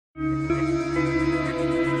Hello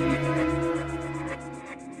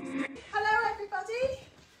everybody,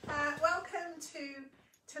 welcome to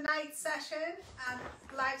tonight's session and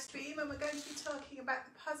live stream, and we're going to be talking about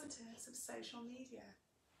the positives of social media.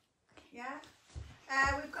 Yeah,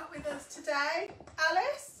 we've got with us today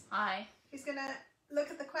Alice. Hi. Who's going to look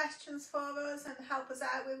at the questions for us and help us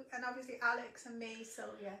out with, and obviously Alex and me,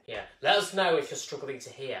 Sylvia. Yeah, let us know if you're struggling to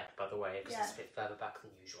hear, by the way, because it's a bit further back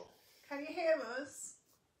than usual. Can you hear us?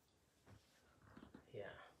 Yeah.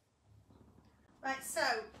 Right, so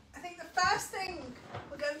I think the first thing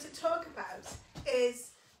we're going to talk about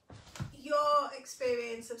is your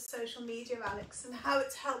experience of social media, Alex, and how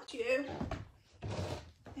it's helped you.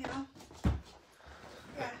 Yeah.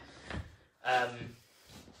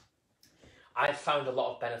 I've found a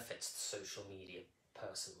lot of benefits to social media,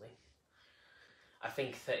 personally. I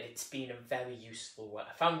think that it's been a very useful way.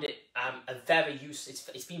 I found it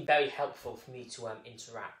it's been very helpful for me to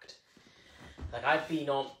interact. Like I've been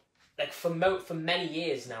on, like for many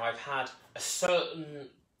years now, I've had a certain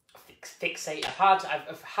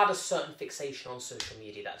I've had a certain fixation on social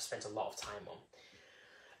media that I've spent a lot of time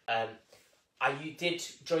on. I did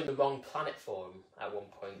join the Wrong Planet forum at one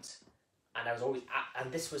point, and I was always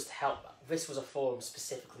this was to help. This was a forum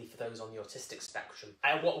specifically for those on the autistic spectrum.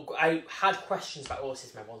 I had questions about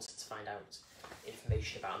autism I wanted to find out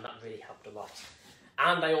information about, and that really helped a lot.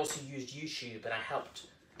 And I also used YouTube, and I helped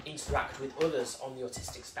interact with others on the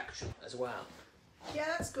autistic spectrum as well. Yeah,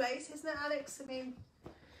 that's great, isn't it, Alex? I mean,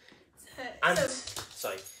 and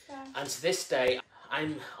to this day,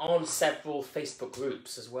 I'm on several Facebook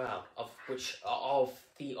groups as well, of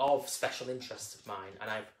special interests of mine, and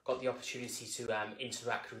I've got the opportunity to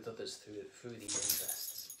interact with others through these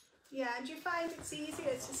interests. Yeah, and do you find it's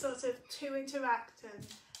easier to sort of interact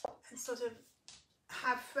and sort of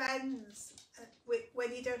have friends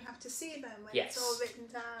when you don't have to see them, when Yes. it's all written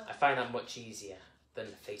down? I find that much easier than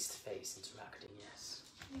face-to-face interacting, yes.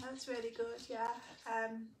 Yeah, that's really good, yeah. I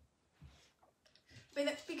mean,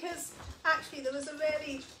 because actually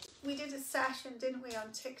we did a session, didn't we,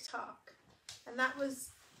 on TikTok, and that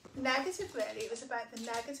was negative, really. It was about the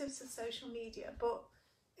negatives of social media, but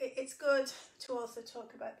it's good to also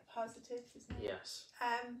talk about the positives, isn't it? Yes.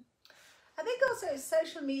 I think also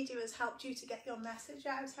social media has helped you to get your message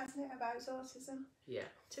out, hasn't it, about autism? Yeah.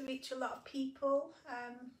 To reach a lot of people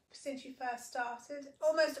since you first started.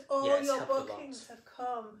 Almost all your bookings have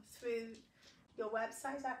come through your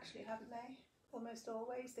website, actually, haven't they? Almost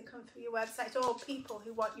always they come through your website, or people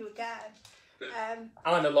who want you again. And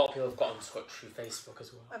a lot of people have got in touch through Facebook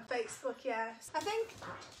as well. On Facebook, yes. I think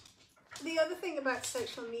the other thing about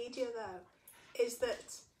social media, though, is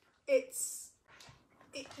that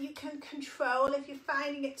you can control. If you're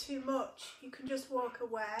finding it too much, you can just walk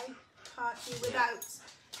away, can't you, without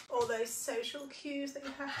all those social cues that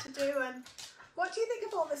you have to do. And what do you think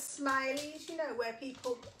of all the smileys, you know, where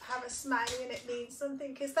people have a smiley and it means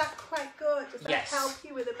something? Is that quite good? Does that help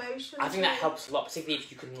you with emotions? I think that helps a lot, particularly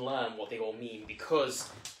if you can learn what they all mean, because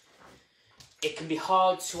it can be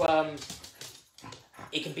hard to,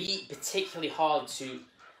 it can be particularly hard to,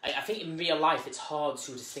 I think in real life it's hard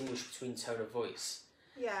to distinguish between tone of voice.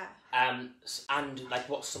 Yeah. And like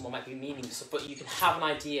what someone might be meaning, but you can have an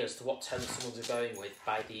idea as to what tone someone's going with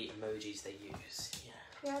by the emojis they use.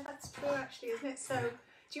 Yeah, that's true, actually, isn't it? So,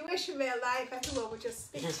 do you wish in real life everyone would just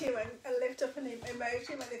speak to you and lift up an emoji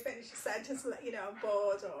when they finish a sentence and let you know I'm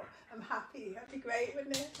bored or I'm happy? That'd be great,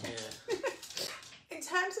 wouldn't it? Yeah. In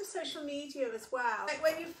terms of social media as well, like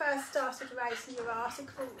when you first started writing your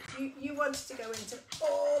articles, you wanted to go into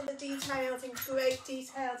all the details, in great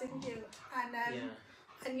detail, didn't you?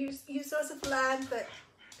 And you sort of learned that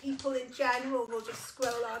people in general will just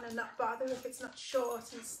scroll on and not bother if it's not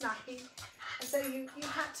short and snappy. And so you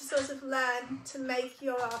had to sort of learn to make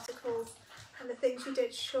your articles and the things you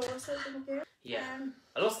did shorter, didn't you? Yeah.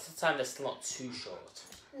 A lot of the time they're still not too short.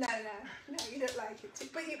 No, you don't like it too.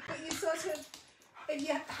 But you sort of, if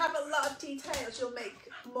you have a lot of details, you'll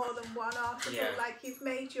make more than one article. Yeah. Like you've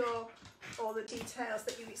made all the details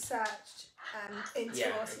that you researched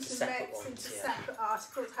into separate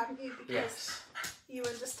articles, haven't you? Because you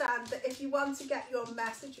understand that if you want to get your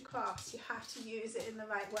message across, you have to use it in the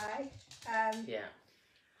right way.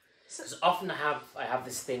 Because often I have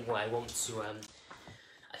this thing where I want to,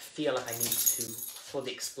 I feel like I need to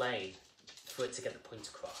fully explain for it to get the point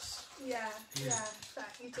across. Yeah,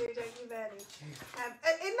 that you do, don't you, really?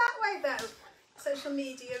 In that way, though, social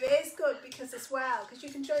media is good because you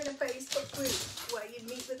can join a Facebook group where you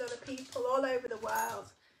meet with other people all over the world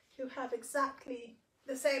who have exactly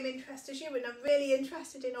the same interest as you and are really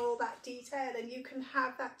interested in all that detail, and you can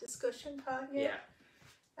have that discussion, can't you? Yeah.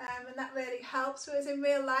 and that really helps. Whereas in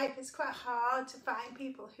real life, it's quite hard to find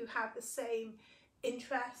people who have the same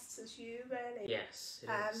interests as you, really. Yes, it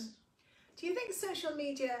is. Do you think social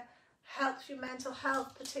media helps your mental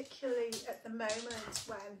health, particularly at the moment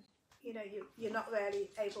when, you know, you're not really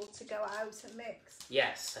able to go out and mix?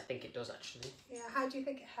 Yes, I think it does actually. Yeah, how do you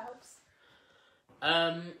think it helps?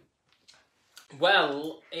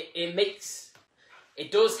 Well,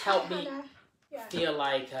 it does help me feel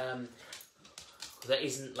like there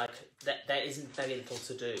isn't very little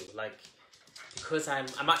to do. Like, because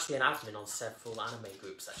I'm actually an admin on several anime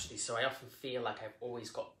groups actually, so I often feel like I've always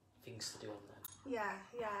got things to do on them. Yeah,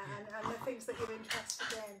 and the things that you're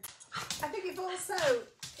interested in. I think you've also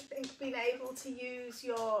been able to use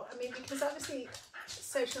because obviously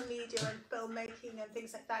social media and filmmaking and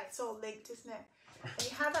things like that, it's all linked, isn't it? And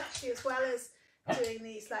you have actually, as well as doing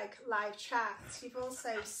these like live chats, you've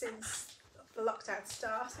also, since the lockdown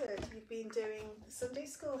started, you've been doing Sunday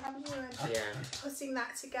school, haven't you? And putting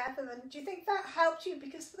that together. And do you think that helped you?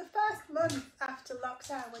 Because for the first month after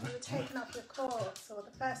lockdown, when you were taking off your course, or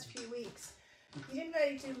the first few weeks, you didn't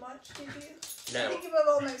really do much, did you? No. I think you were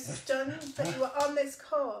almost stunned that you were on this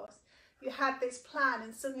course, you had this plan,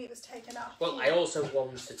 and suddenly it was taken off. Well, I also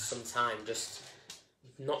wanted some time just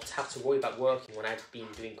not to have to worry about working when I'd been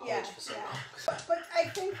doing college for so long. But I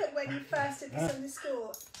think that when you first did the Sunday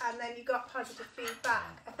school and then you got positive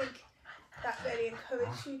feedback, I think that really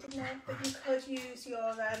encouraged you, didn't it? That you could use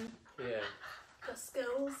your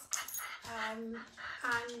skills. And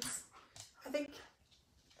I think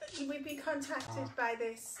we've been contacted by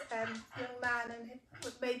this young man, and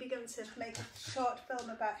we're maybe going to make a short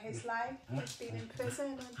film about his life. He's been in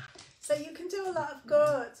prison, and so you can do a lot of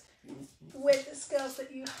good with the skills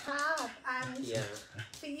that you have. And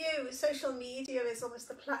for you, social media is almost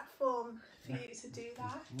the platform for you to do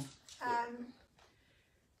that.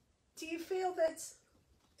 Do you feel that?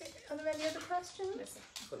 Are there any other questions?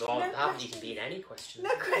 Well, there haven't even been any questions.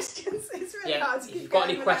 No questions. It's really hard to if keep you've got going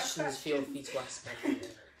any without questions, feel free to ask me.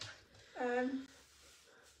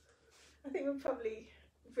 I think we'll probably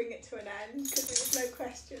bring it to an end because there was no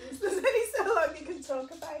questions. There's only so long you can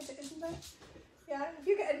talk about it, isn't there? Yeah. Have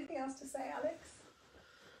you got anything else to say, Alex?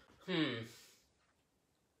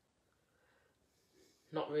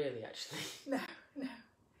 Not really, actually. No.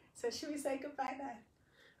 So should we say goodbye then?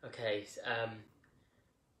 Okay.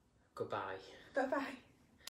 Goodbye. Bye-bye.